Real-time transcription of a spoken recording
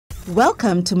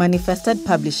Welcome to Manifested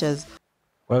Publishers.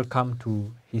 Welcome to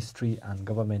History and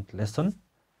Government lesson.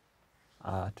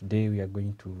 Today we are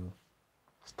going to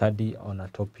study on a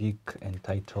topic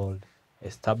entitled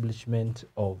Establishment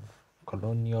of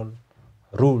Colonial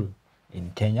Rule in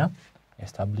Kenya.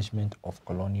 Establishment of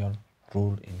Colonial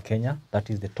Rule in Kenya. That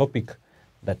is the topic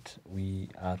that we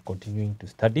are continuing to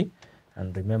study.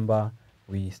 And remember,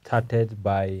 we started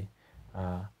by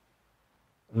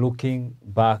looking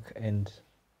back and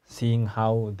seeing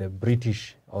how the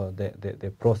British, or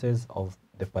the process of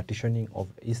the partitioning of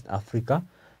East Africa,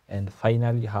 and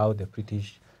finally how the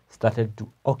British started to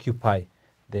occupy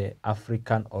the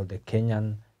African or the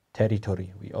Kenyan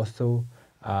territory. We also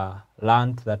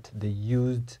learned that they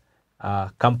used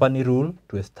company rule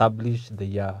to establish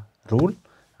the rule,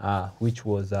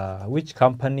 which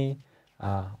company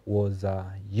was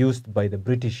used by the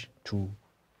British to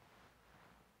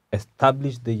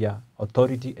establish the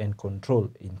authority and control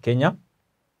in Kenya.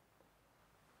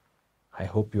 I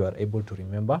hope you are able to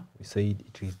remember. We said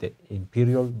it is the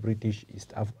Imperial British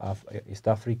East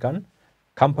African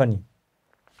Company.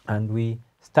 And we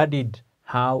studied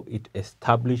how it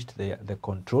established the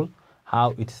control,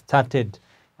 how it started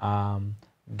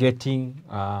getting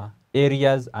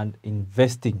areas and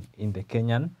investing in the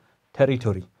Kenyan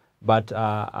territory. But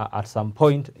at some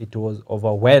point, it was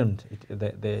overwhelmed.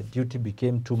 The duty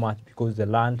became too much because the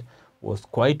land was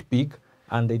quite big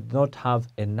and they did not have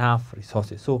enough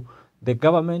resources. So the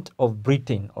government of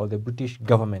Britain, or the British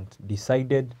government,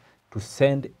 decided to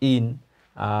send in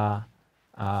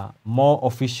more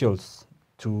officials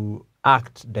to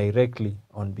act directly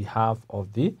on behalf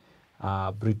of the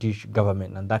British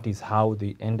government. And that is how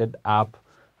they ended up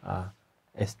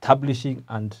establishing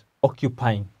and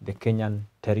occupying the Kenyan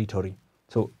territory.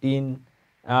 So in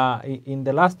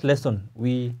the last lesson,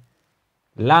 we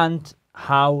learned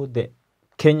how the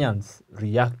Kenyans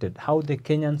reacted, how the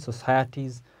Kenyan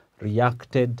societies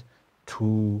reacted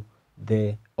to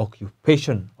the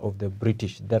occupation of the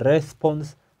British, the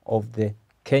response of the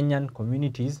Kenyan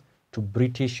communities to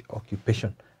British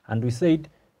occupation. And we said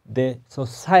the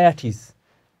societies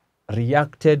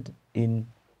reacted in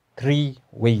three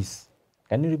ways.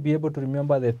 Can you be able to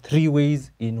remember the three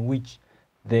ways in which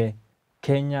the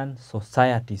Kenyan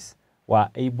societies were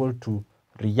able to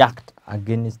react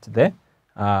against the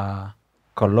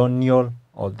colonial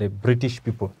or the British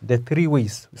people? The three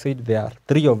ways. We said there are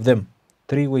three of them.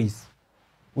 Three ways.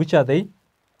 Which are they?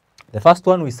 The first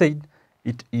one, we said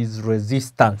it is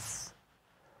resistance.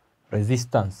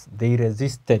 Resistance. They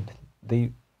resisted.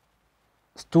 They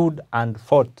stood and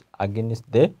fought against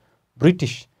the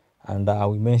British. And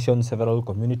we mentioned several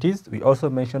communities. We also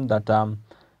mentioned that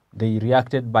they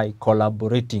reacted by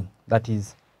collaborating, that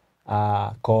is,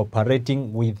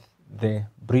 cooperating with the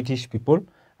British people.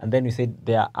 And then we said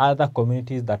there are other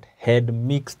communities that had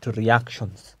mixed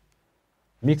reactions.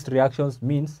 Mixed reactions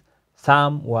means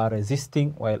some were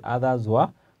resisting while others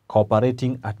were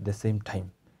cooperating at the same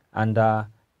time. And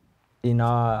in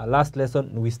our last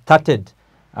lesson, we started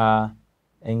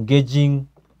engaging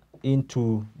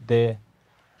into the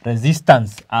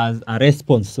resistance as a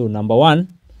response. So number one,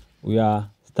 we are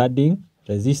studying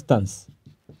resistance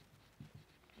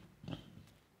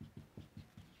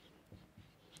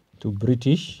to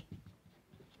British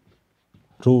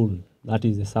rule. That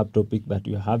is the subtopic that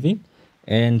we are having.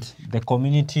 And the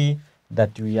community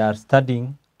that we are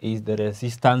studying is the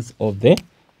resistance of the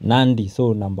Nandi.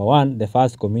 So number one, the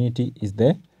first community is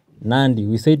the Nandi.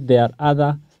 We said there are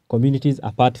other communities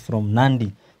apart from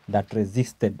Nandi that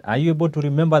resisted. Are you able to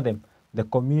remember them? The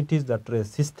communities that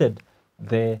resisted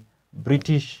the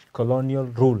British colonial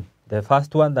rule. The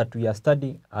first one that we are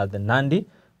studying are the Nandi.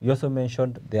 We also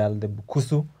mentioned there are the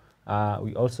Bukusu.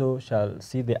 We also shall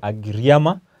see the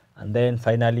Agiriama. And then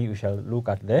finally we shall look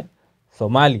at the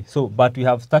Somali. So, but we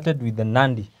have started with the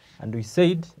Nandi. And we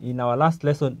said in our last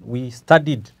lesson, we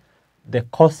studied the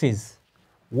causes.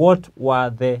 What were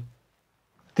the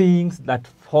things that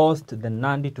forced the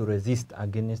Nandi to resist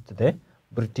against the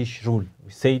British rule?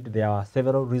 We said there are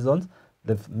several reasons.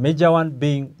 The major one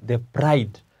being the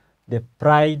pride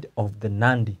of the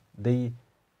Nandi. They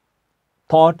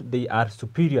thought they are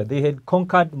superior. They had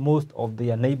conquered most of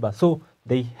their neighbors, so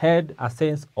they had a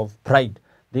sense of pride.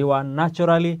 They were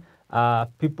naturally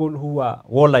people who were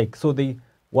warlike, so they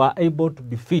were able to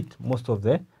defeat most of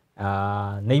the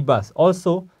neighbors.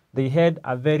 Also, they had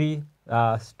a very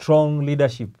strong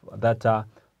leadership that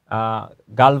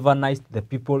galvanized the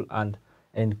people and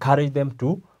encouraged them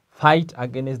to fight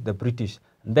against the British.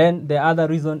 Then the other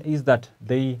reason is that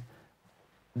they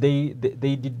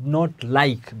did not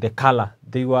like the color.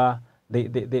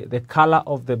 The color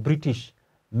of the British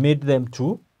made them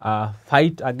to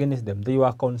fight against them. They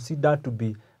were considered to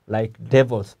be like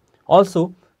devils.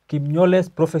 Also, Kimnyole's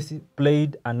prophecy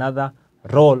played another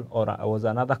role, or was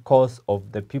another cause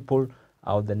of the people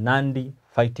of the Nandi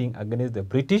fighting against the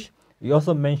British. He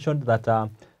also mentioned that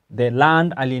the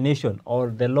land alienation, or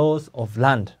the loss of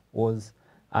land, was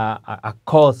a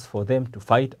cause for them to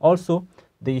fight. Also,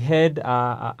 they had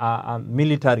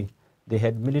military. They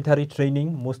had military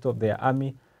training. Most of their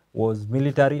army was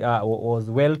military, was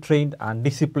well trained and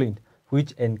disciplined,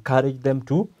 which encouraged them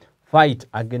to fight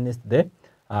against the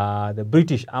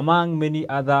British, among many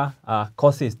other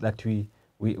causes that we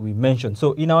mentioned.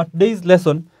 So in our today's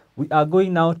lesson, we are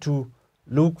going now to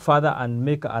look further and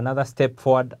make another step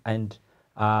forward and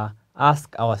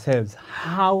ask ourselves,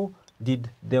 how did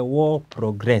the war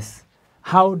progress?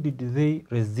 How did they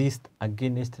resist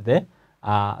against the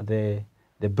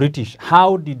British?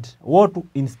 How did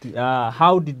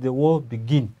the war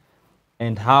begin,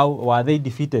 and how were they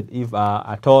defeated, if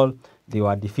at all they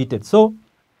were defeated? So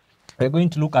we're going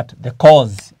to look at the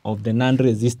cause of the Nandi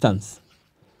resistance.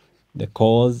 The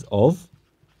cause of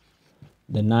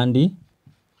the Nandi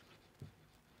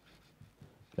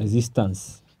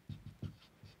resistance.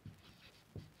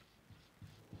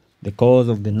 The cause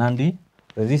of the Nandi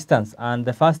resistance. And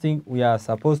the first thing we are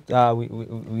supposed to,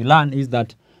 we learn is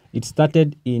that it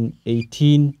started in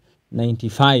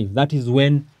 1895. That is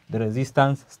when the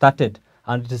resistance started.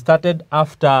 And it started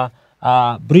after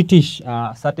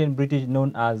certain British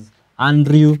known as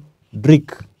Andrew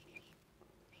Dick.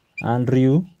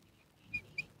 Andrew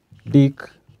Dick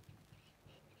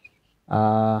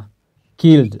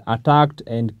attacked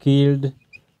and killed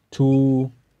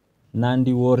two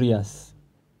Nandi warriors.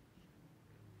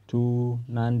 Two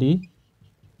Nandi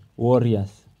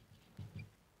warriors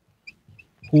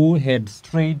who had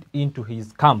strayed into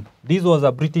his camp. This was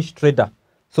a British trader.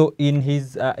 So in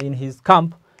his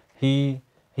camp, he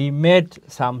met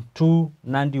some two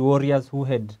Nandi warriors who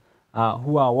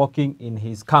are working in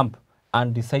his camp,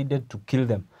 and decided to kill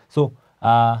them. So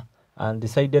and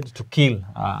decided to kill.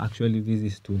 Actually, this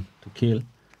is to kill.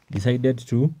 Decided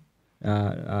to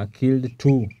kill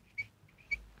two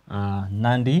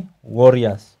Nandi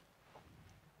warriors.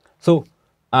 So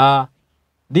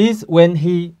this, when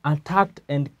he attacked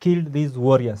and killed these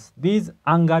warriors, this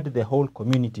angered the whole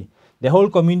community. The whole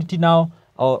community now,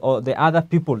 or the other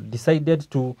people, decided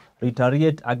to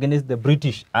retaliate against the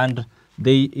British, and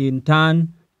they in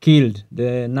turn killed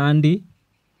the Nandi.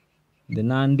 The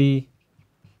Nandi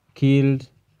killed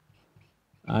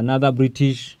another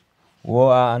British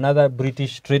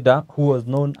trader who was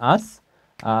known as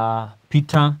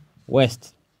Peter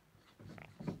West.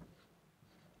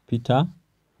 Peter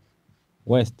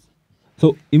West.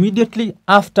 So immediately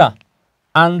after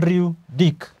Andrew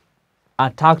Dick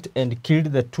attacked and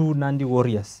killed the two Nandi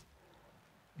warriors,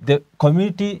 the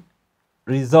community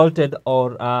resulted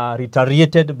or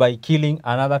retaliated by killing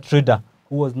another trader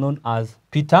who was known as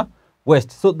Peter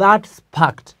West. So that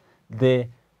sparked the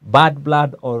bad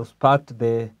blood, or sparked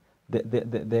the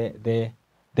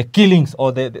killings,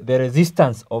 or the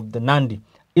resistance of the Nandi.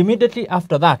 Immediately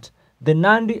after that, the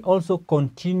Nandi also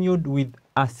continued with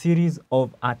a series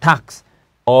of attacks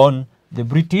on the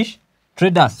British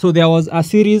traders. So there was a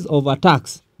series of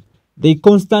attacks. They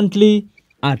constantly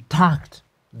attacked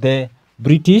the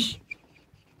British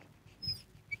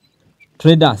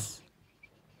traders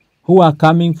who are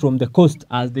coming from the coast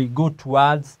as they go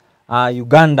towards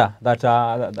Uganda,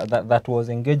 that was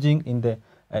engaging in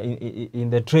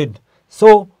the trade.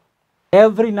 So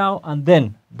every now and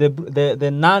then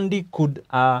the Nandi could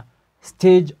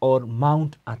stage or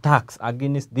mount attacks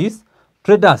against these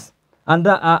traders, and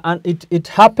it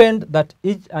happened that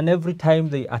each and every time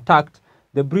they attacked,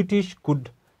 the British could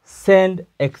send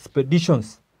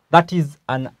expeditions, that is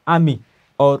an army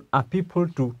or a people,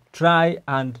 to try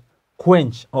and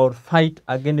quench or fight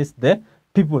against the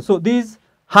people. So this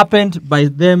happened by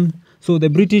them. So the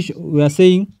British, we are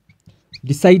saying,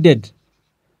 decided,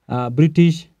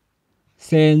 British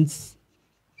sends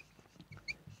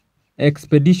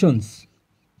expeditions,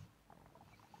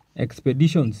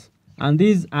 and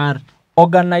these are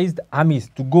organized armies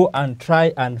to go and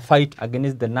try and fight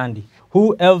against the Nandi,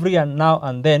 who every now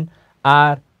and then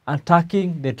are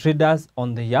attacking the traders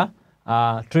on their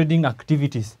trading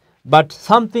activities. But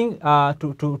something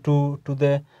to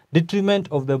the detriment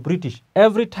of the British,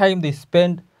 every time they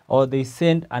spend or they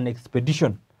send an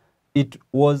expedition, it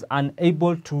was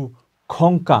unable to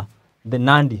conquer the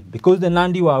Nandi, because the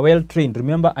Nandi were well trained.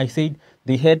 Remember, I said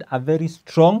they had a very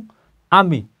strong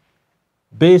army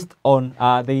based on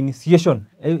the initiation.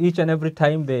 Each and every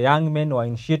time the young men were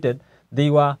initiated, they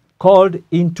were called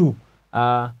into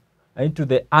into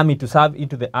the army, to serve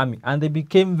into the army, and they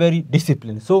became very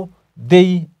disciplined. So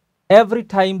they, every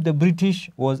time the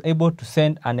British was able to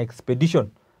send an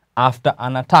expedition after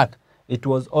an attack, it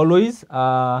was always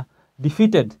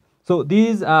defeated. So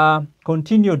these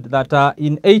continued that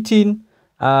in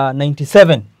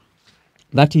 1897,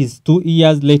 that is 2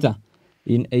 years later,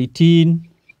 in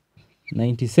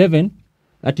 1897,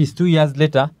 that is 2 years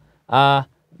later,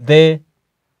 the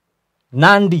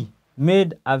Nandi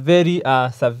made a very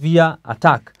severe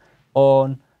attack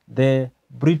on the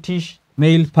British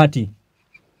Mail Party.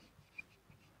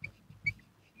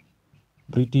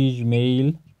 British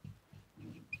Mail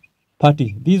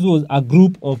Party. This was a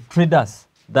group of traders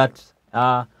that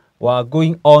were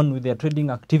going on with their trading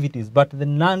activities, but the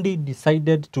Nandi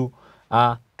decided to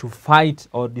fight,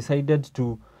 or decided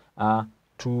to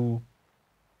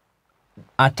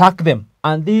attack them,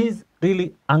 and these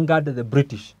really angered the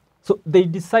British. So they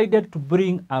decided to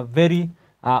bring a very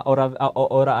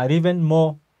or even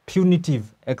more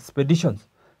punitive expeditions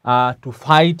to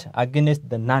fight against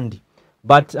the Nandi.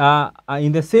 But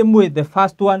in the same way, the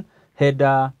first one had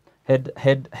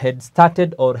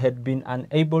started or had been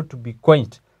unable to be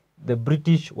quenched. The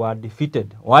British were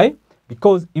defeated. Why?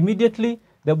 Because immediately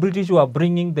the British were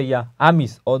bringing their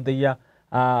armies or their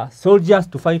soldiers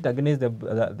to fight against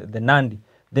the Nandi.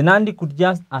 The Nandi could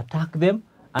just attack them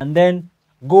and then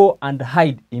go and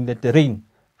hide in the terrain,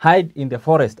 hide in the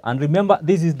forest. And remember,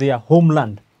 this is their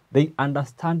homeland. They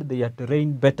understand their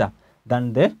terrain better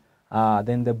than the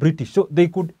British. So they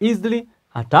could easily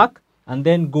attack and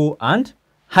then go and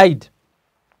hide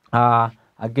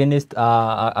against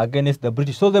the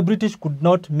British. So the British could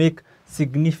not make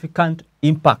significant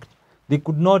impact. They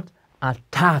could not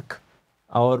attack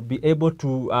or be able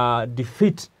to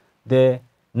defeat the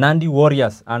Nandi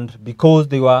warriors, and because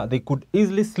they could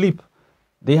easily sleep,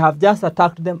 they have just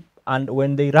attacked them, and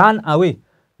when they ran away,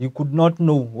 you could not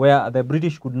know where, the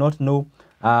British could not know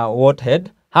what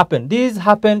had happened. This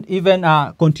happened even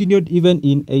continued even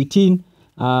in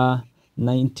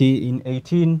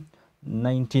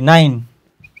 1899,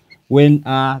 when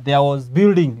there was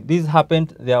building. This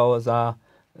happened. There was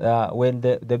when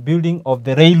the building of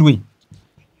the railway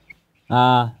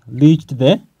reached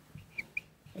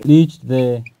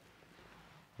the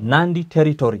Nandi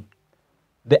territory.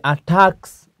 The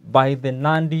attacks by the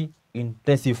Nandi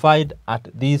intensified at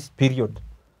this period.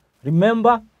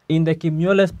 Remember, in the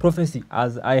Kimnyole's prophecy,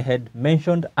 as I had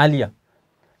mentioned earlier,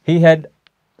 he had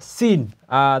seen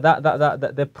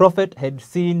the prophet had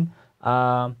seen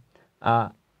an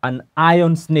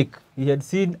iron snake. He had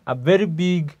seen a very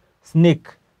big snake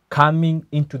coming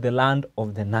into the land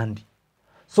of the Nandi.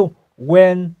 So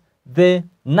when the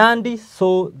Nandi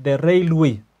saw the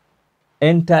railway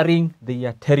entering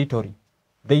their territory,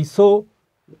 they saw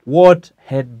what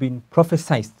had been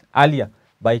prophesied earlier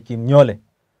by Kimnyole,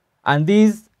 and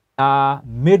these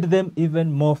made them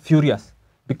even more furious,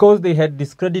 because they had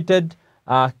discredited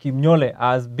Kimnyole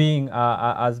as being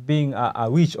a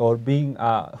witch, or being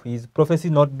his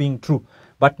prophecy not being true.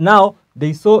 But now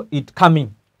they saw it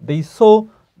coming. They saw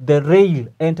the rail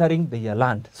entering their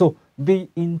land. So they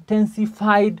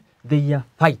intensified their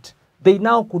fight. They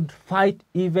now could fight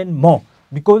even more,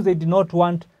 because they did not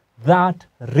want that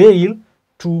rail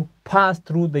to pass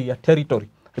through their territory.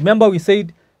 Remember, we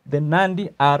said the Nandi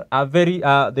are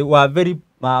they were very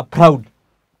proud.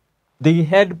 They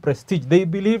had prestige. They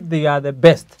believed they are the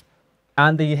best,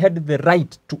 and they had the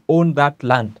right to own that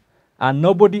land, and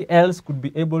nobody else could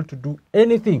be able to do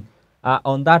anything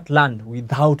on that land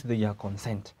without their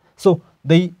consent. So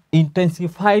they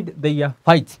intensified their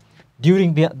fights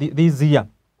during this year.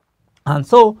 And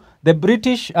so the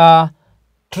British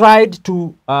tried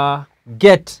to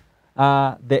get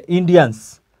the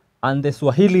Indians and the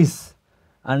Swahilis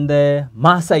and the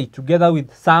Maasai, together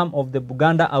with some of the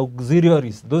Buganda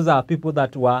auxiliaries. Those are people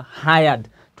that were hired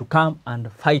to come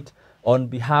and fight on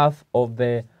behalf of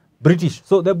the British.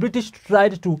 So the British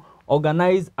tried to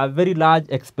organize a very large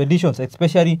expeditions,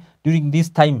 especially during this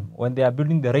time when they are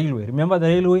building the railway. Remember, the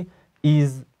railway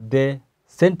is the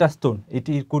center stone.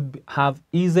 It could have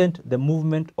eased the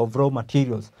movement of raw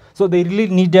materials. So they really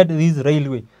needed this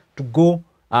railway to go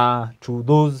to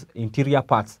those interior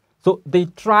parts. So they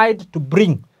tried to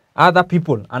bring other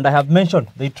people, and I have mentioned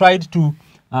they tried to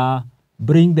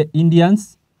bring the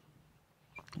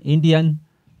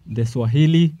the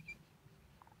Swahili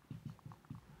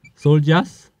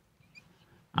soldiers,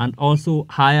 and also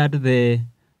hired the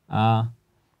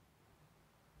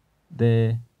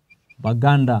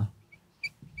Baganda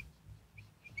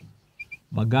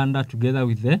together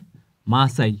with the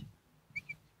Maasai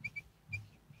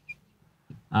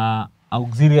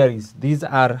auxiliaries. These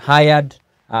are hired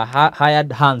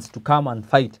hired hands to come and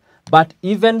fight. But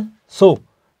even so,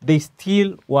 they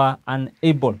still were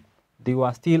unable. They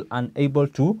were still unable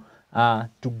to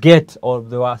get, or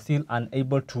they were still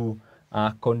unable to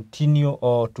continue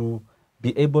or to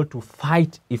be able to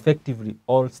fight effectively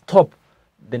or stop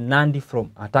the Nandi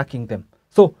from attacking them.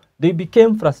 So they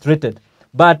became frustrated.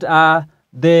 But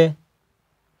the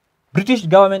British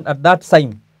government at that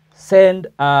time sent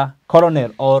a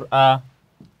colonel or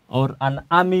an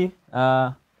army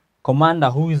commander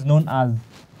who is known as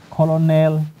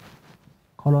Colonel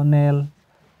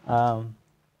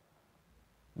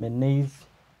Menace.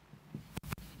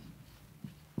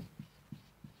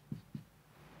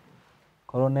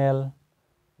 Colonel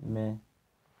Me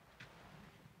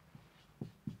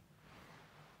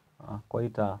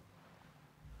quite a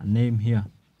name here.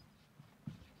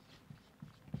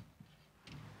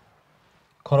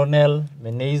 Colonel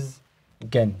Menace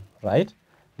again, right?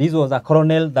 This was a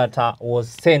colonel that was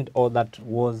sent, or that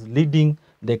was leading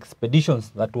the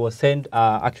expeditions that was sent.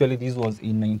 Actually, this was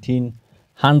in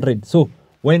 1900. So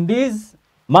when this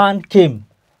man came,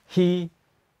 he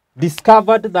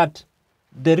discovered that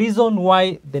the reason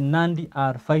why the Nandi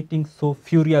are fighting so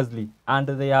furiously, and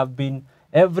they have been,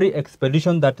 every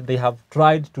expedition that they have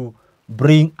tried to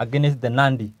bring against the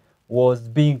Nandi was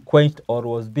being quenched or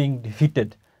was being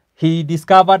defeated. He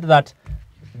discovered that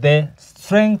the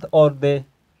strength, or the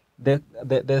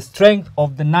strength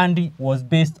of the Nandi was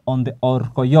based on the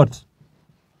Orkoyot,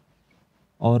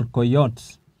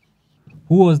 who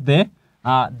was the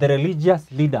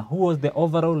religious leader, who was the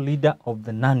overall leader of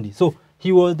the Nandi. So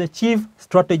he was the chief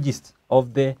strategist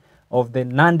of the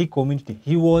Nandi community.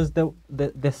 He was the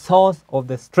source of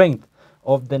the strength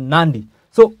of the Nandi.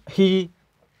 So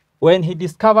when he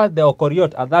discovered the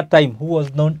Okoryot at that time, who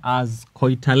was known as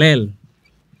Koitalel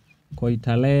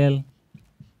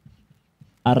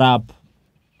Arab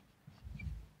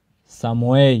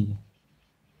Samoei,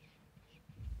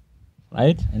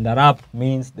 right? And Arab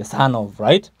means the son of,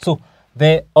 right? So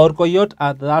the Orkoyot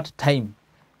at that time,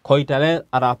 Koitalel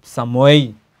Arab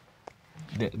Samoei,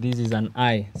 this is an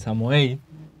I, Samoei.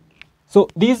 So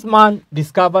this man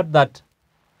discovered that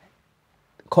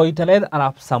Koitalel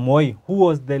Arab Samoei, who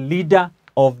was the leader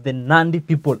of the Nandi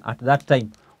people at that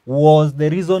time, was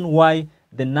the reason why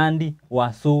the Nandi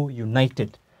were so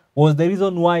united, was the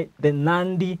reason why the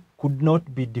Nandi could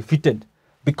not be defeated,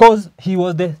 because he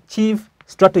was the chief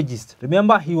strategist.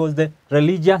 Remember, he was the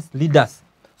religious leaders.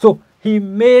 So he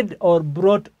made or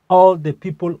brought all the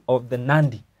people of the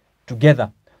Nandi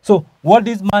together. So what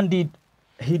this man did,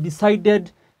 he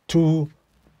decided to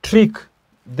trick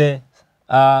the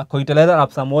Koitalel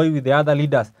Arab Samoei with the other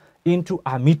leaders into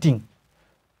a meeting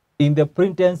in the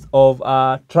pretense of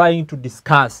trying to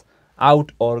discuss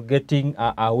out or getting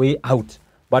a way out.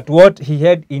 But what he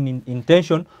had in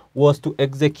intention was to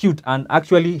execute, and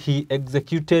actually he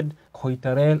executed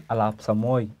Koitalel Arab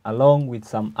Samoei along with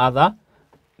some other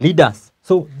leaders.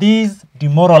 So these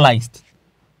demoralized.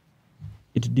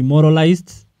 It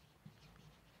demoralized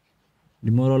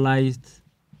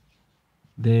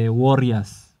the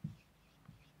warriors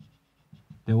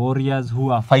who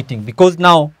are fighting, because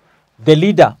now the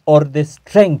leader, or the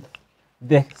strength,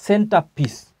 the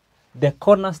centerpiece, the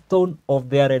cornerstone of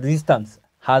their resistance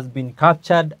has been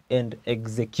captured and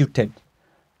executed.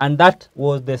 And that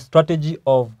was the strategy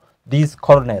of this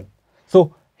colonel.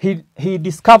 So he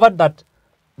discovered that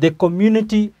the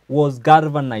community was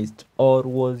galvanized or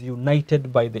was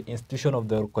united by the institution of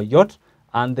the Okoyot,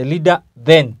 and the leader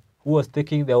then who was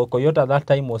taking the Okoyot at that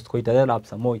time was Koitalel Arab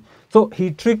Samoei. So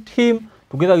he tricked him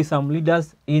together with some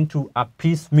leaders into a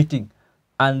peace meeting,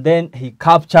 and then he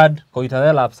captured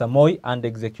Koitalel Arab Samoei and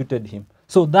executed him.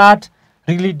 So that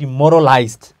really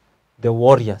demoralized the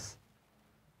warriors.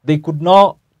 They could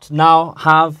not now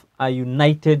have a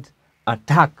united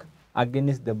attack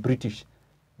against the British.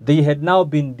 They had now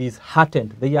been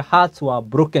disheartened. Their hearts were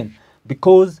broken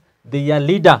because their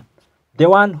leader, the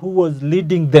one who was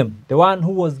leading them, the one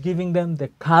who was giving them the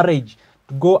courage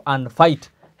to go and fight,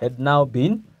 had now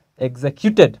been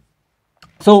executed.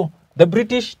 So the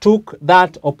British took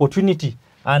that opportunity,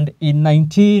 and in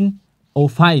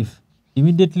 1905,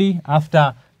 immediately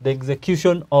after the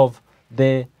execution of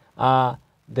the Koitalel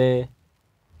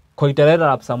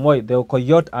Arab Samoei, the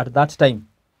Okoyot at that time,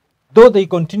 though they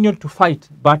continued to fight,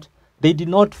 but they did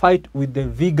not fight with the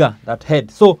vigor that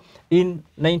had. So in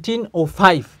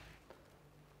 1905,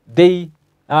 the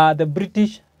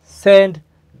British sent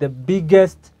the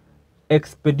biggest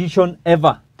expedition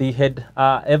ever they had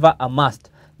ever amassed.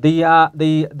 They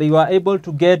were able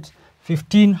to get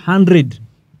 1,500.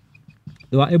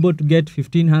 They were able to get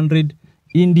 1,500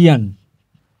 Indian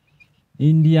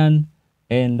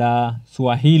and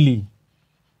Swahili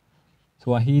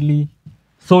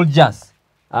soldiers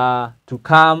to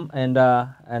come and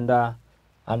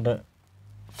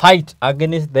fight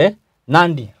against the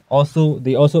Nandi. Also,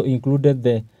 they also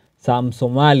included some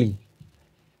Somali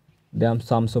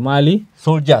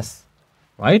soldiers,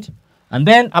 right? And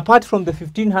then apart from the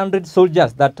 1,500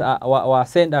 soldiers that were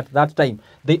sent at that time,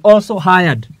 they also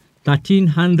hired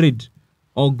 1,300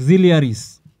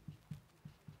 auxiliaries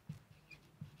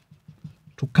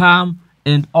to come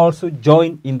and also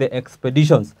join in the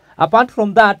expeditions. Apart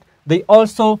from that, they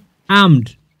also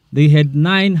armed. They had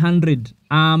 900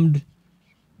 armed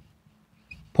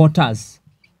porters.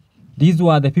 These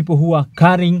were the people who were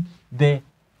carrying the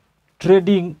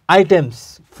trading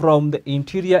items from the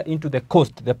interior into the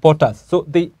coast, the porters. So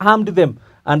they armed them,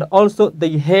 and also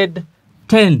they had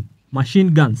 10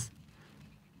 machine guns.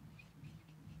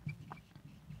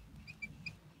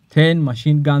 10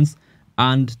 machine guns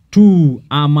and 2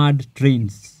 armored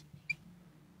trains.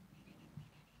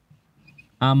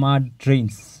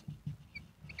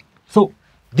 So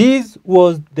this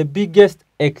was the biggest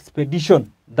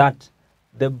expedition that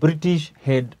the British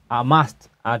had amassed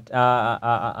at,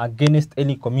 against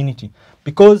any community,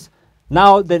 because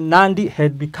now the Nandi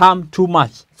had become too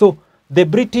much. So the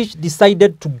British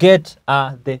decided to get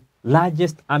the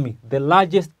largest army, the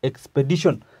largest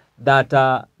expedition that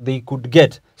they could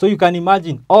get. So you can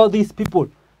imagine all these people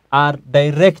are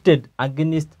directed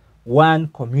against one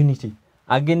community,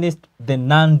 against the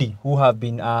Nandi, who have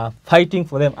been fighting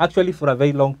for them actually for a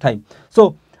very long time.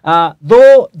 So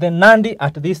though the Nandi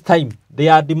at this time, they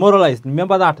are demoralized.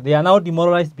 Remember that they are now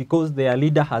demoralized because their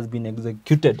leader has been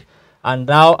executed, and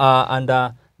now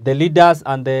the leaders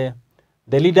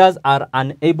are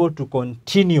unable to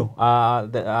continue.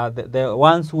 The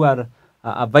ones who are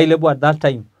available at that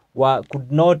time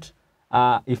could not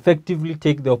effectively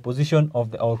take the opposition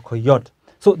of the Orkoyot.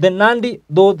 So the Nandi,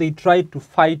 though they tried to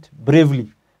fight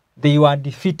bravely, they were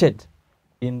defeated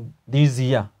in this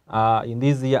year,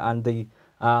 and they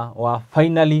were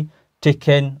finally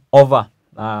taken over.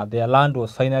 Their land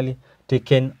was finally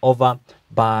taken over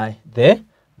by the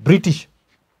British.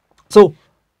 So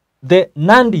the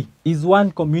Nandi is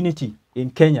one community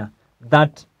in Kenya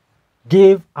that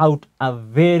gave out a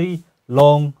very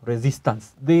long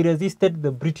resistance. They resisted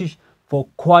the British for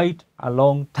quite a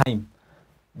long time.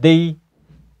 They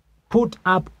put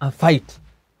up a fight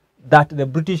that the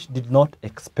British did not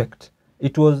expect.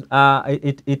 It was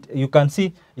you can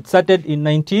see it started in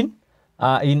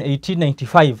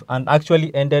 1895 and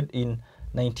actually ended in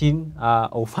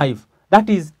 1905. That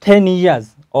is 10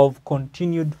 years of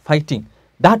continued fighting.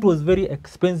 That was very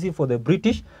expensive for the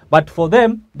British, but for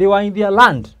them, they were in their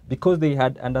land because they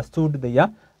had understood their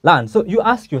land. So you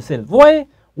ask yourself,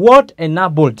 what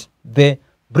enabled the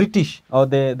British or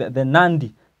the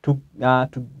Nandi to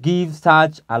give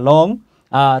such a long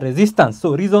resistance?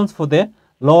 So reasons for the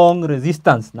long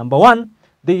resistance. Number one,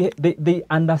 they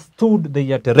understood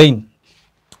their terrain.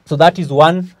 So that is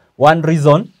one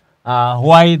reason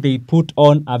why they put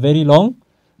on a very long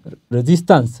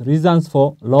resistance. Reasons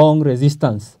for long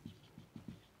resistance.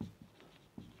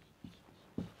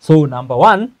 So number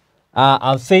one,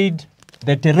 I've said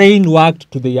the terrain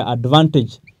worked to their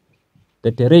advantage.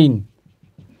 The terrain.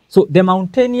 So the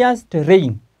mountainous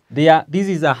terrain, this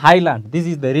is a highland, this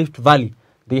is the Rift Valley.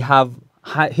 They have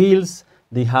hills,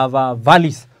 they have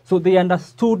valleys. So they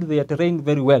understood their terrain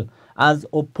very well, as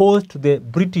opposed to the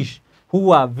British, who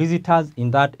were visitors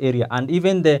in that area, and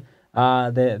even the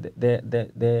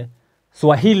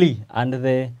Swahili and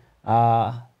the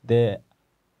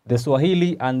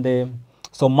Swahili and the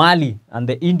Somali and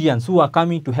the Indians who were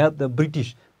coming to help the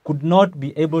British could not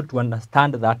be able to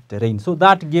understand that terrain. So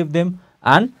that gave them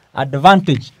an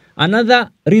advantage. Another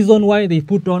reason why they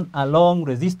put on a long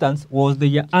resistance was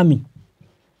their army.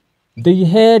 They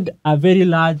had a very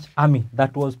large army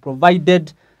that was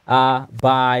provided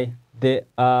by the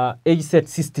age set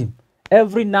system.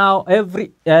 Every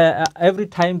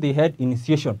time they had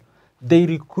initiation, they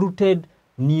recruited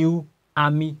new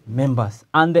army members,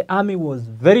 and the army was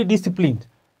very disciplined,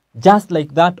 just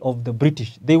like that of the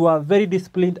British. They were very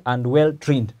disciplined and well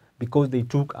trained because they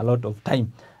took a lot of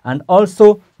time, and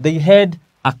also they had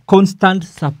a constant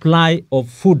supply of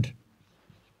food.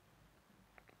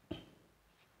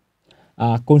 They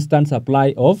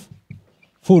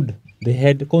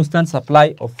had constant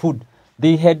supply of food.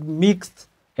 They had mixed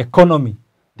economy.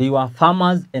 They were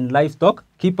farmers and livestock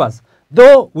keepers.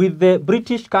 Though with the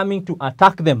British coming to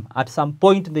attack them, at some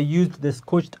point they used the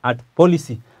scorched earth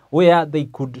policy, where they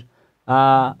could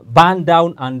burn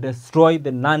down and destroy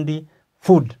the Nandi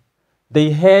food.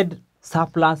 They had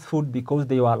surplus food because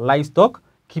they were livestock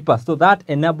peacekeepers. So that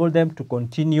enabled them to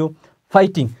continue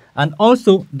fighting. And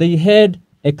also they had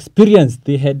experience,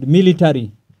 they had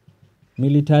military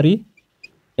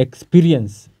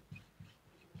experience.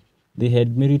 They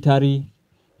had military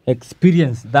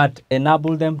experience that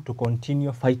enabled them to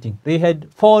continue fighting. They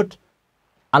had fought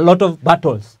a lot of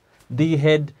battles. They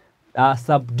had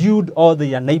subdued all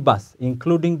their neighbors,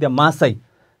 including the Maasai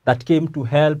that came to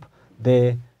help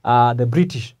the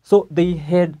British. So they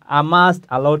had amassed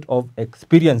a lot of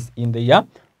experience in their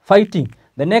fighting.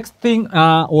 The next thing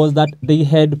was that they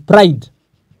had pride.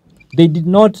 They did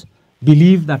not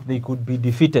believe that they could be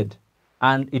defeated,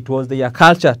 and it was their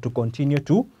culture to continue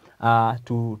to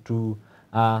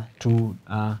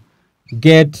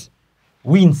get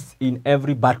wins in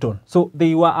every battle. So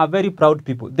they were a very proud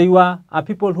people. They were a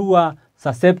people who were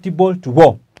susceptible to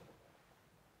war.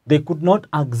 They could not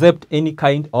accept any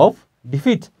kind of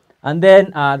defeat. And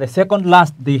then the second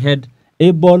last, they had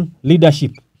able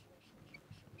leadership.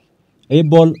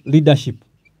 Able leadership.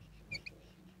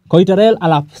 Koitalel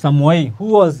Arap Samoei, who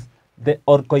was the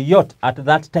Orkoiyot at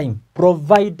that time,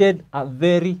 provided a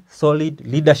very solid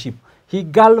leadership. He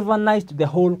galvanized the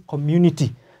whole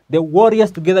community. The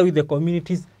warriors, together with the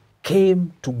communities,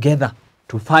 came together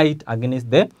to fight against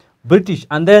the British.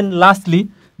 And then lastly,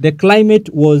 the climate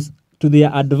was to their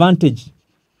advantage.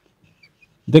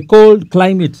 The cold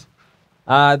climate,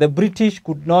 the British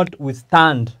could not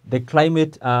withstand the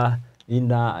climate in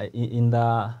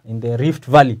the Rift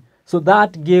Valley. So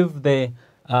that gave the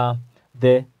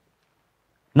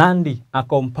Nandi a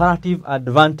comparative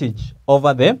advantage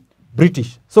over the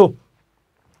British. So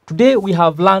today we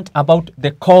have learned about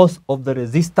the cause of the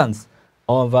resistance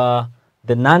of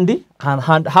the Nandi,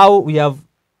 and how we have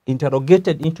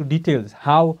interrogated into details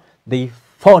how they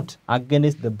fought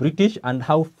against the British and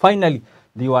how finally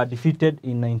they were defeated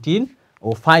in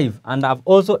 1905. And I've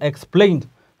also explained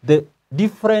the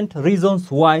different reasons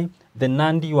why the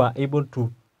Nandi were able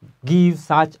to give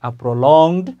such a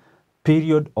prolonged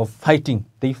period of fighting.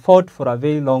 They fought for a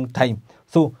very long time.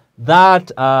 So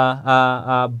that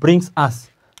brings us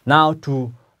now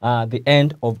to the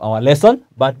end of our lesson.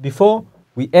 But before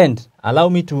we end, allow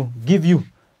me to give you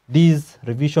this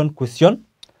revision question.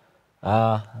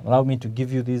 Allow me to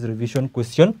give you this revision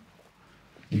question.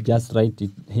 You just write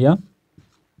it here.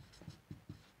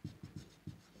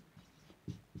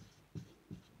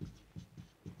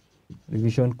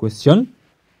 Revision question.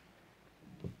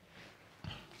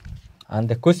 And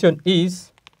the question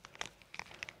is,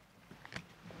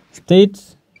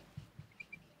 state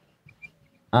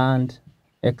and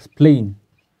explain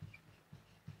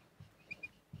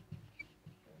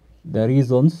the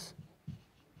reasons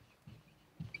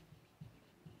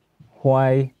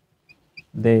why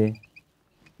the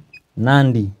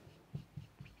Nandi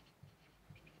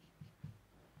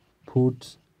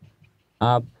put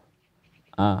up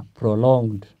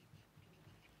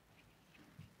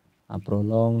a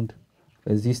prolonged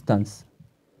resistance.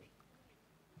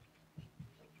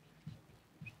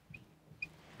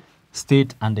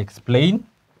 State and explain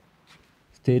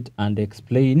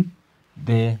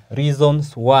the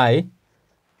reasons why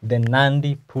the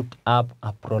Nandi put up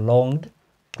a prolonged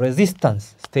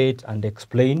resistance. State and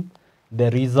explain the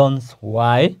reasons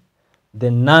why the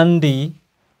Nandi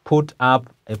put up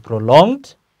a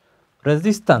prolonged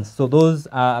resistance. So those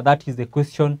that is the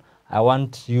question I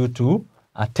want you to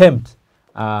attempt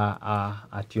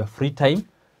at your free time.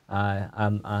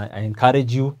 I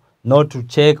encourage you not to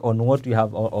check on what you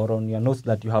have or on your notes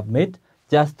that you have made.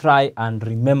 Just try and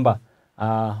remember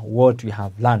what we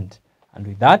have learned. And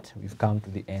with that, we've come to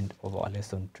the end of our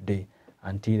lesson today.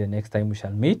 Until the next time we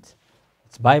shall meet,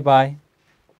 it's bye-bye.